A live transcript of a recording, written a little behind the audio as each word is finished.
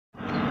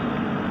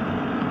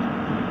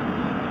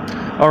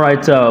All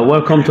right,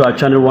 welcome to our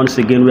channel once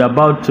again. We're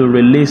about to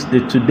release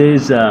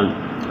today's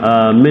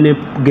mini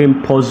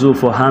game puzzle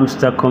for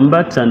Hamster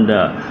Kombat, and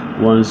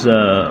once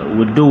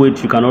we do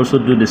it, you can also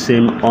do the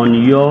same on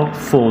your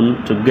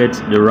phone to get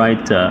the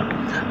right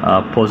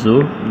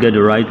puzzle, get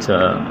the right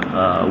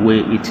way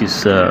it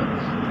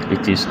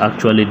is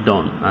actually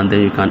done, and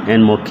then you can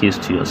earn more keys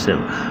to yourself.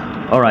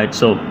 All right,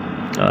 so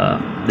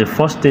the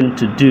first thing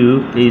to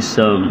do is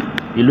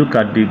you look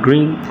at the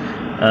green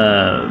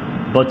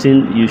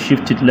button, you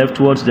shift it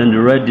leftwards, then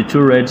the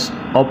two reds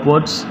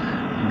upwards,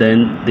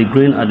 then the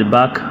green at the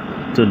back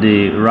to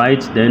the right,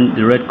 then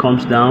the red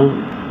comes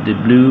down, the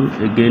blue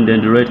again,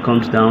 then the red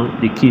comes down,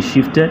 the key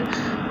shifted,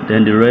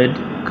 then the red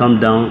come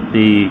down,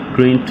 the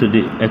green to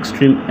the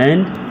extreme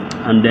end,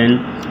 and then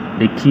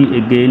the key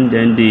again,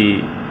 then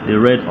the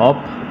red up,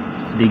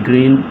 the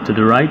green to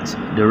the right,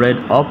 the red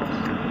up,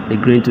 the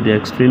green to the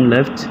extreme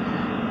left,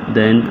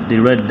 then the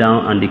red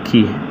down, and the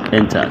key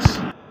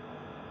enters.